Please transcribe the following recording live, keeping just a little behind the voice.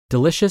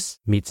Delicious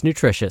meets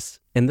nutritious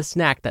in the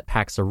snack that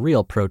packs a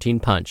real protein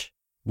punch.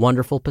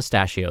 Wonderful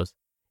Pistachios.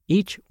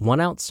 Each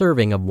 1-ounce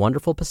serving of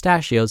Wonderful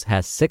Pistachios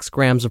has 6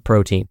 grams of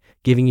protein,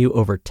 giving you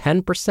over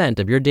 10%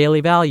 of your daily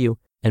value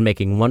and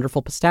making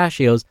Wonderful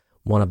Pistachios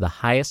one of the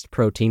highest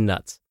protein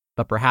nuts.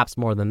 But perhaps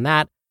more than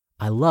that,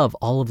 I love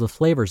all of the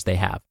flavors they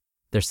have.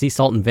 Their sea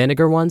salt and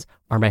vinegar ones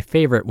are my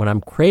favorite when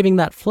I'm craving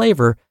that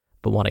flavor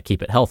but want to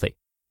keep it healthy.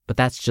 But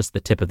that's just the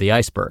tip of the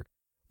iceberg.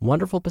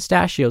 Wonderful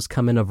Pistachios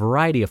come in a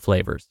variety of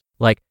flavors,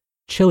 like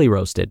chili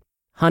roasted,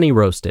 honey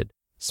roasted,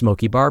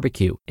 smoky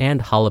barbecue,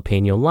 and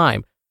jalapeno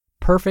lime,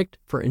 perfect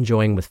for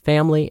enjoying with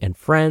family and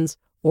friends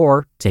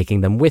or taking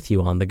them with you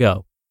on the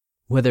go.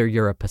 Whether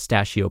you're a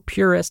pistachio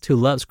purist who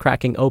loves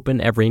cracking open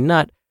every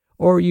nut,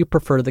 or you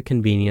prefer the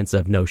convenience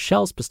of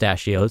no-shells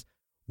pistachios,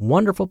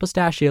 Wonderful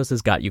Pistachios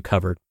has got you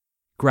covered.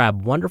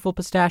 Grab Wonderful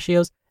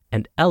Pistachios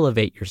and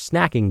elevate your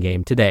snacking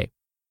game today.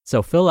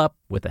 So fill up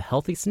with a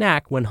healthy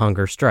snack when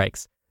hunger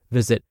strikes.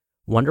 Visit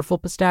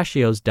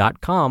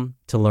wonderfulpistachios.com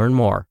to learn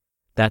more.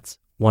 That's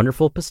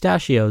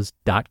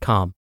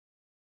wonderfulpistachios.com.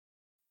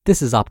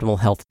 This is Optimal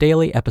Health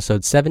Daily,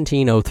 episode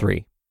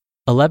 1703.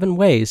 11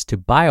 ways to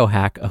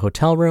biohack a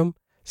hotel room,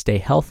 stay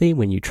healthy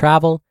when you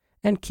travel,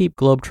 and keep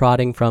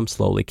globetrotting from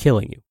slowly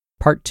killing you.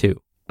 Part 2,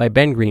 by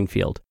Ben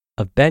Greenfield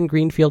of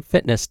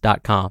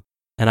bengreenfieldfitness.com.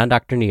 And I'm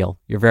Dr. Neil,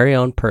 your very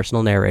own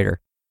personal narrator.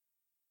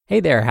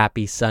 Hey there,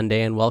 happy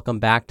Sunday, and welcome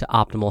back to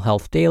Optimal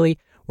Health Daily,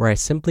 where I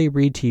simply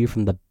read to you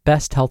from the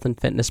best health and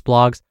fitness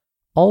blogs,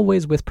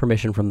 always with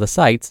permission from the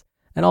sites,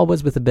 and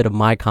always with a bit of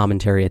my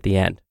commentary at the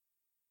end.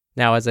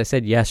 Now, as I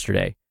said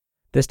yesterday,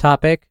 this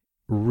topic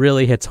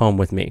really hits home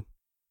with me.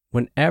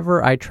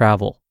 Whenever I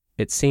travel,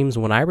 it seems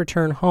when I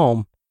return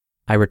home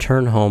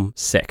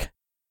sick.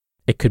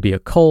 It could be a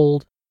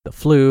cold, the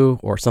flu,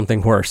 or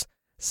something worse.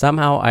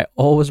 Somehow I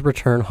always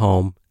return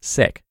home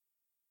sick.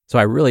 So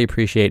I really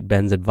appreciate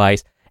Ben's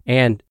advice,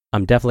 and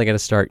I'm definitely going to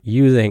start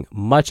using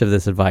much of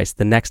this advice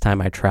the next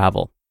time I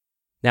travel.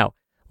 Now,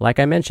 like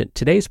I mentioned,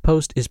 today's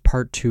post is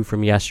part 2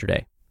 from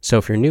yesterday. So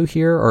if you're new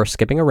here or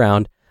skipping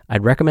around,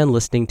 I'd recommend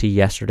listening to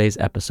yesterday's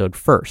episode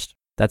first.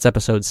 That's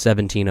episode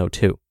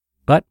 1702.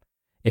 But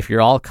if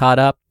you're all caught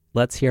up,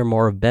 let's hear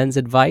more of Ben's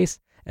advice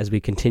as we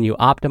continue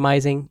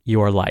optimizing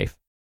your life.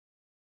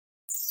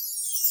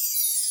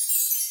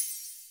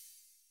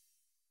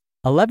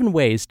 11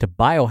 ways to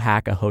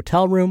biohack a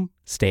hotel room,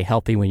 stay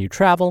healthy when you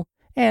travel,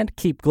 and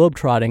keep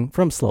globetrotting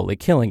from slowly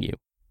killing you.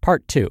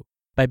 Part 2,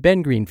 by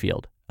Ben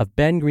Greenfield of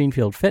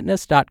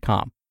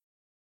bengreenfieldfitness.com.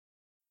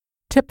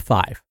 Tip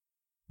 5.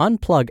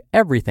 Unplug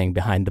everything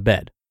behind the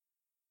bed.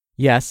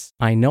 Yes,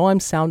 I know I'm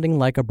sounding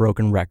like a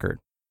broken record,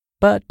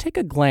 but take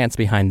a glance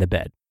behind the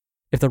bed.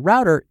 If the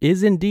router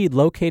is indeed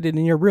located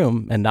in your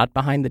room and not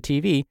behind the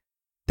TV,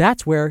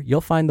 that's where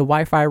you'll find the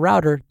Wi-Fi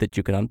router that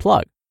you can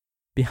unplug.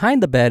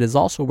 Behind the bed is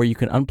also where you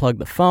can unplug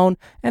the phone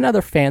and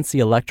other fancy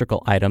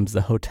electrical items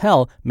the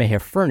hotel may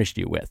have furnished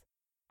you with.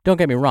 Don't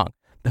get me wrong,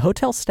 the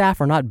hotel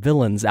staff are not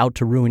villains out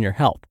to ruin your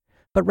health,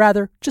 but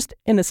rather just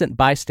innocent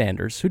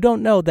bystanders who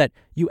don't know that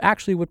you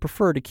actually would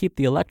prefer to keep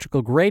the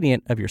electrical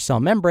gradient of your cell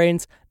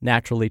membranes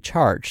naturally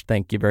charged.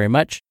 Thank you very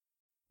much.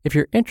 If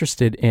you're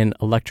interested in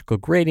electrical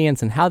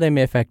gradients and how they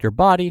may affect your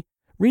body,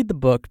 read the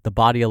book The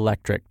Body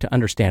Electric to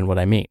understand what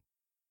I mean.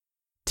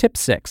 Tip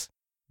 6.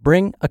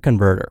 Bring a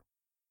converter.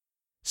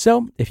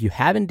 So, if you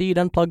have indeed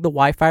unplugged the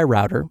Wi-Fi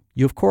router,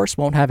 you of course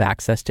won't have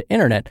access to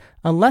internet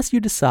unless you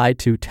decide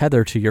to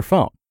tether to your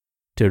phone.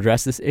 To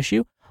address this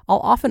issue, I'll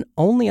often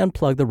only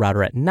unplug the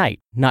router at night,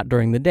 not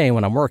during the day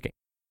when I'm working.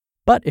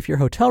 But if your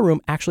hotel room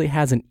actually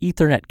has an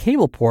Ethernet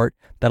cable port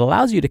that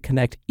allows you to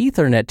connect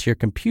Ethernet to your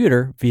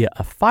computer via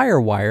a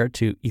FireWire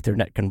to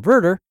Ethernet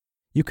converter,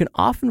 you can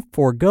often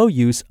forego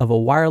use of a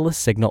wireless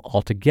signal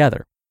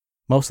altogether.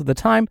 Most of the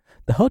time,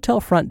 the hotel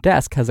front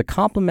desk has a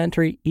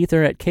complimentary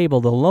Ethernet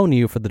cable they'll loan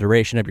you for the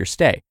duration of your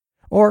stay,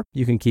 or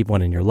you can keep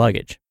one in your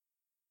luggage.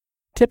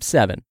 Tip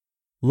 7.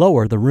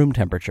 Lower the room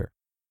temperature.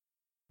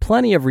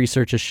 Plenty of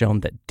research has shown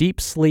that deep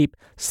sleep,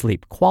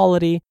 sleep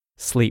quality,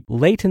 sleep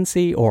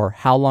latency or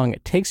how long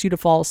it takes you to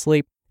fall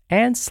asleep,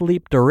 and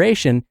sleep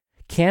duration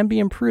can be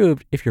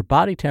improved if your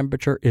body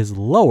temperature is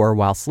lower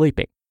while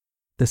sleeping.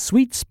 The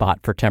sweet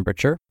spot for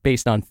temperature,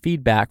 based on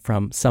feedback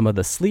from some of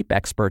the sleep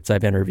experts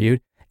I've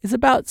interviewed, is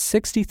about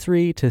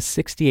 63 to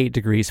 68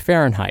 degrees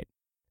Fahrenheit.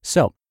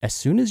 So, as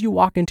soon as you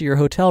walk into your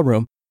hotel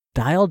room,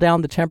 dial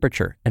down the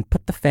temperature and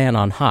put the fan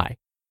on high.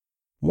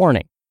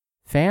 Warning: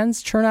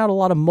 fans churn out a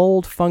lot of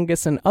mold,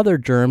 fungus, and other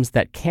germs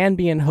that can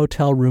be in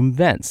hotel room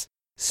vents.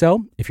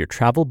 So, if your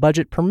travel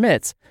budget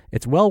permits,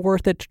 it's well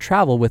worth it to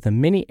travel with a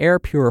mini air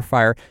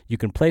purifier you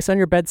can place on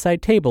your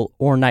bedside table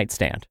or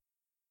nightstand.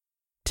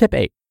 Tip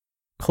 8.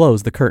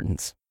 Close the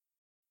curtains.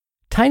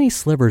 Tiny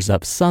slivers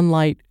of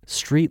sunlight,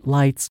 street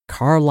lights,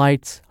 car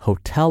lights,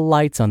 hotel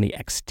lights on the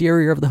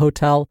exterior of the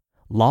hotel,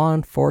 law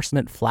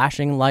enforcement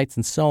flashing lights,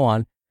 and so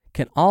on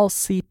can all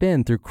seep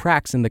in through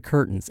cracks in the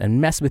curtains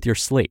and mess with your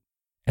sleep,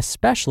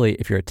 especially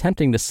if you're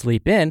attempting to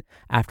sleep in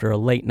after a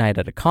late night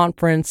at a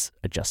conference,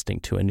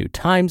 adjusting to a new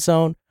time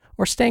zone,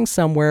 or staying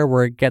somewhere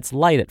where it gets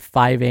light at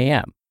 5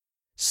 a.m.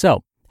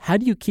 So, how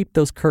do you keep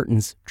those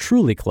curtains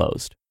truly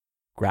closed?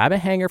 Grab a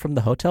hanger from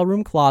the hotel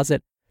room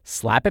closet,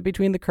 slap it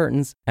between the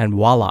curtains, and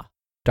voila,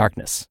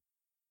 darkness.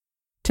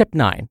 Tip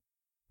 9.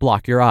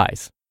 Block your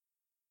eyes.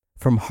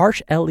 From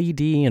harsh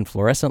LED and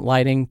fluorescent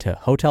lighting to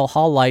hotel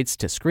hall lights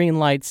to screen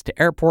lights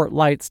to airport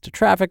lights to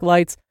traffic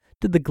lights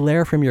to the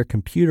glare from your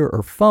computer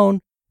or phone,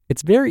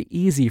 it's very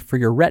easy for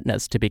your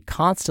retinas to be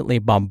constantly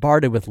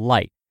bombarded with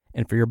light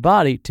and for your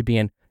body to be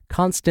in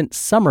constant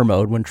summer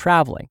mode when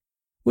traveling,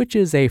 which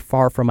is a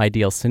far from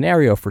ideal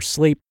scenario for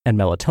sleep and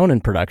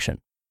melatonin production.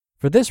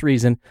 For this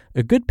reason,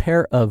 a good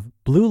pair of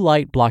blue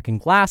light blocking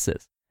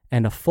glasses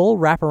and a full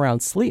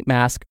wraparound sleep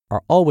mask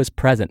are always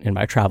present in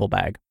my travel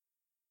bag.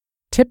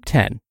 Tip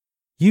 10.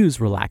 Use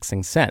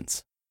relaxing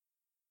scents.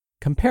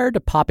 Compared to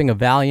popping a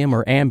Valium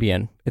or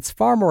Ambien, it's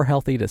far more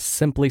healthy to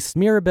simply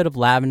smear a bit of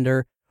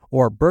lavender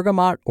or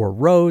bergamot or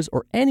rose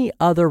or any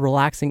other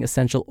relaxing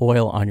essential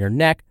oil on your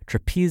neck,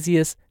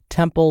 trapezius,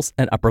 temples,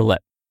 and upper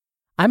lip.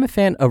 I'm a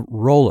fan of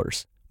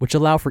rollers, which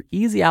allow for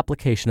easy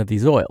application of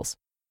these oils.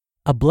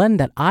 A blend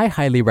that I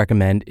highly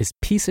recommend is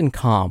Peace and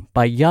Calm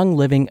by Young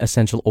Living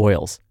Essential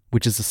Oils,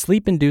 which is a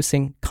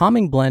sleep-inducing,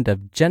 calming blend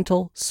of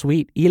gentle,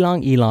 sweet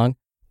ylang-ylang,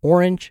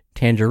 orange,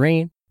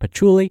 tangerine,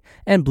 patchouli,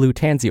 and blue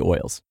tansy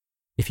oils.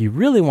 If you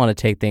really want to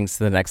take things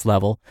to the next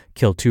level,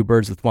 kill two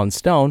birds with one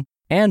stone,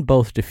 and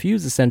both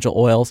diffuse essential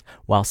oils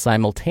while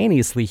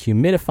simultaneously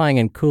humidifying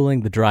and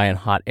cooling the dry and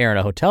hot air in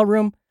a hotel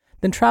room,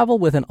 then travel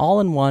with an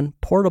all-in-one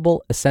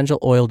portable essential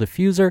oil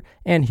diffuser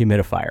and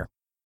humidifier.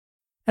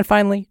 And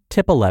finally,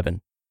 tip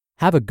 11.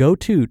 Have a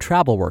go-to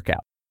travel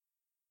workout.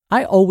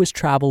 I always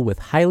travel with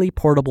highly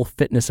portable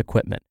fitness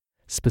equipment,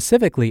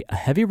 specifically a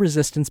heavy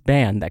resistance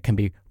band that can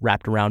be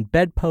wrapped around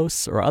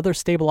bedposts or other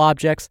stable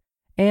objects,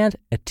 and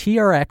a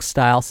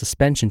TRX-style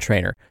suspension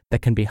trainer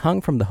that can be hung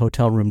from the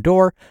hotel room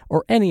door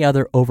or any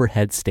other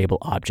overhead stable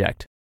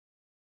object.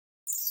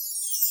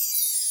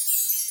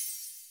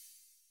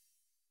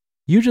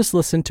 You just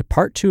listened to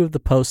part 2 of the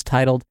post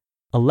titled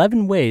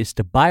 11 Ways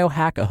to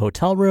Biohack a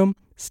Hotel Room,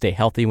 Stay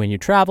Healthy When You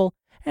Travel,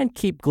 and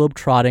Keep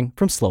Globetrotting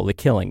from Slowly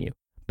Killing You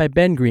by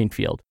Ben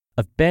Greenfield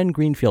of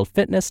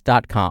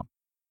bengreenfieldfitness.com.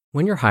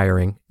 When you're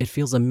hiring, it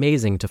feels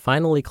amazing to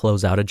finally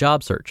close out a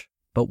job search.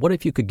 But what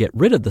if you could get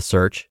rid of the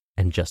search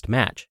and just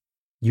match?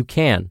 You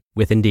can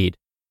with Indeed.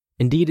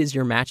 Indeed is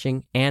your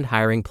matching and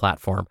hiring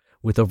platform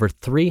with over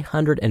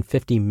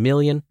 350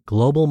 million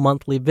global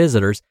monthly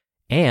visitors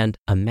and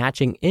a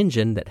matching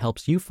engine that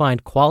helps you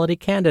find quality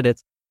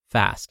candidates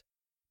fast.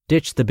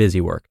 Ditch the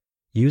busy work.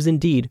 Use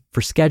Indeed for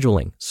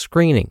scheduling,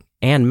 screening,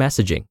 and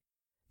messaging.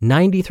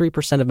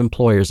 93% of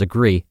employers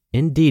agree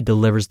Indeed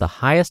delivers the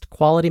highest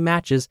quality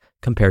matches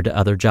compared to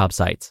other job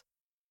sites.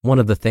 One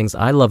of the things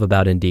I love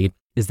about Indeed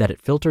is that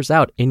it filters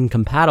out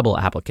incompatible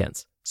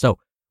applicants. So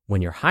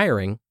when you're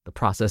hiring, the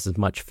process is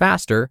much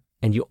faster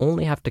and you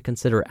only have to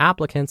consider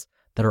applicants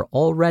that are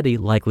already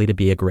likely to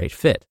be a great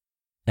fit.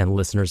 And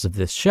listeners of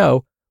this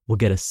show will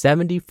get a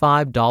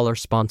 $75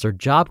 sponsored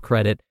job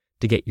credit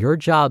to get your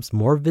jobs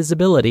more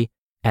visibility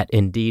at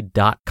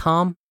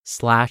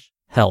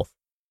Indeed.com/health.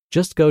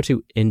 Just go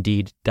to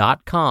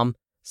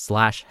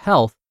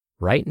Indeed.com/health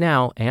right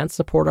now and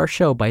support our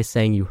show by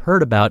saying you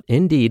heard about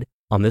Indeed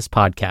on this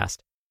podcast.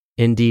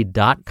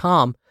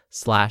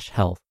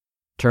 Indeed.com/health.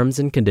 Terms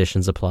and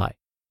conditions apply.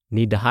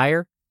 Need to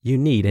hire? You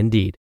need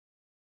Indeed.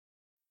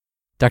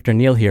 Dr.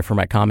 Neil here for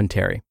my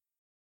commentary.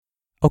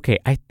 Okay,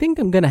 I think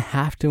I'm going to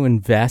have to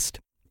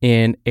invest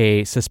in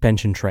a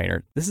suspension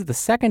trainer. This is the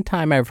second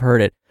time I've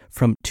heard it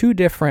from 2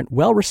 different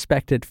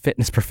well-respected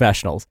fitness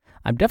professionals.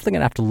 I'm definitely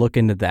going to have to look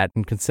into that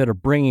and consider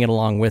bringing it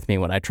along with me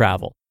when I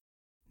travel.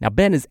 Now,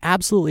 Ben is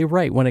absolutely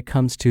right when it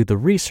comes to the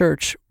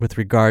research with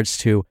regards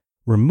to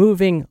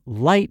removing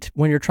light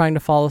when you're trying to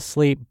fall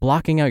asleep,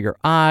 blocking out your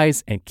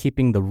eyes, and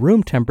keeping the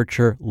room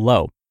temperature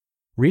low.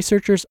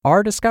 Researchers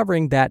are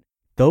discovering that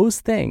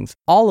those things,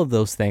 all of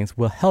those things,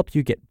 will help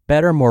you get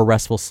better, more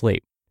restful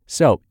sleep.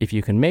 So if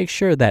you can make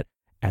sure that,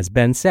 as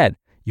Ben said,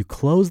 you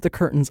close the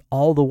curtains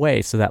all the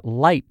way so that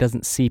light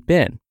doesn't seep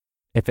in.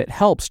 If it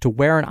helps to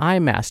wear an eye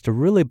mask to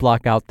really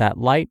block out that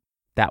light,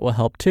 that will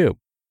help too.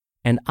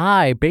 And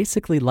I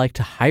basically like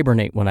to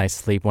hibernate when I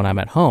sleep when I'm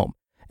at home.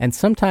 And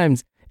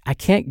sometimes I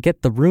can't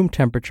get the room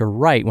temperature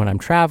right when I'm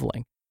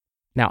traveling.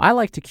 Now, I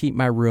like to keep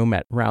my room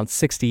at around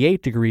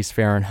 68 degrees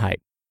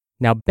Fahrenheit.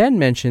 Now, Ben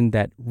mentioned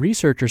that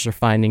researchers are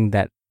finding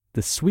that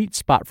the sweet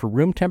spot for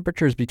room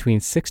temperature is between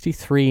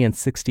 63 and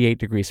 68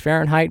 degrees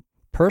Fahrenheit.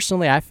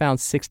 Personally, I found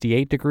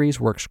 68 degrees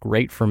works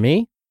great for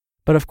me,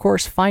 but of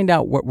course, find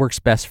out what works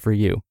best for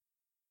you.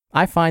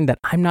 I find that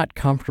I'm not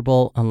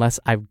comfortable unless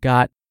I've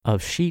got a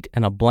sheet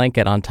and a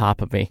blanket on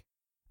top of me.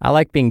 I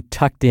like being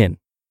tucked in,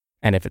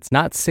 and if it's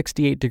not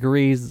 68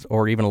 degrees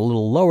or even a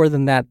little lower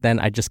than that, then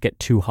I just get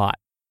too hot.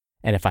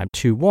 And if I'm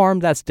too warm,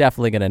 that's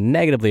definitely going to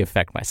negatively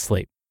affect my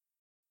sleep.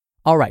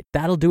 All right,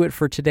 that'll do it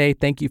for today.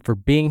 Thank you for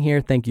being here.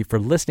 Thank you for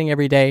listening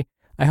every day.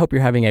 I hope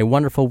you're having a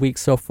wonderful week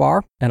so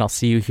far, and I'll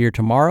see you here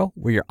tomorrow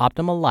where your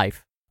optimal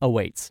life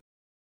awaits.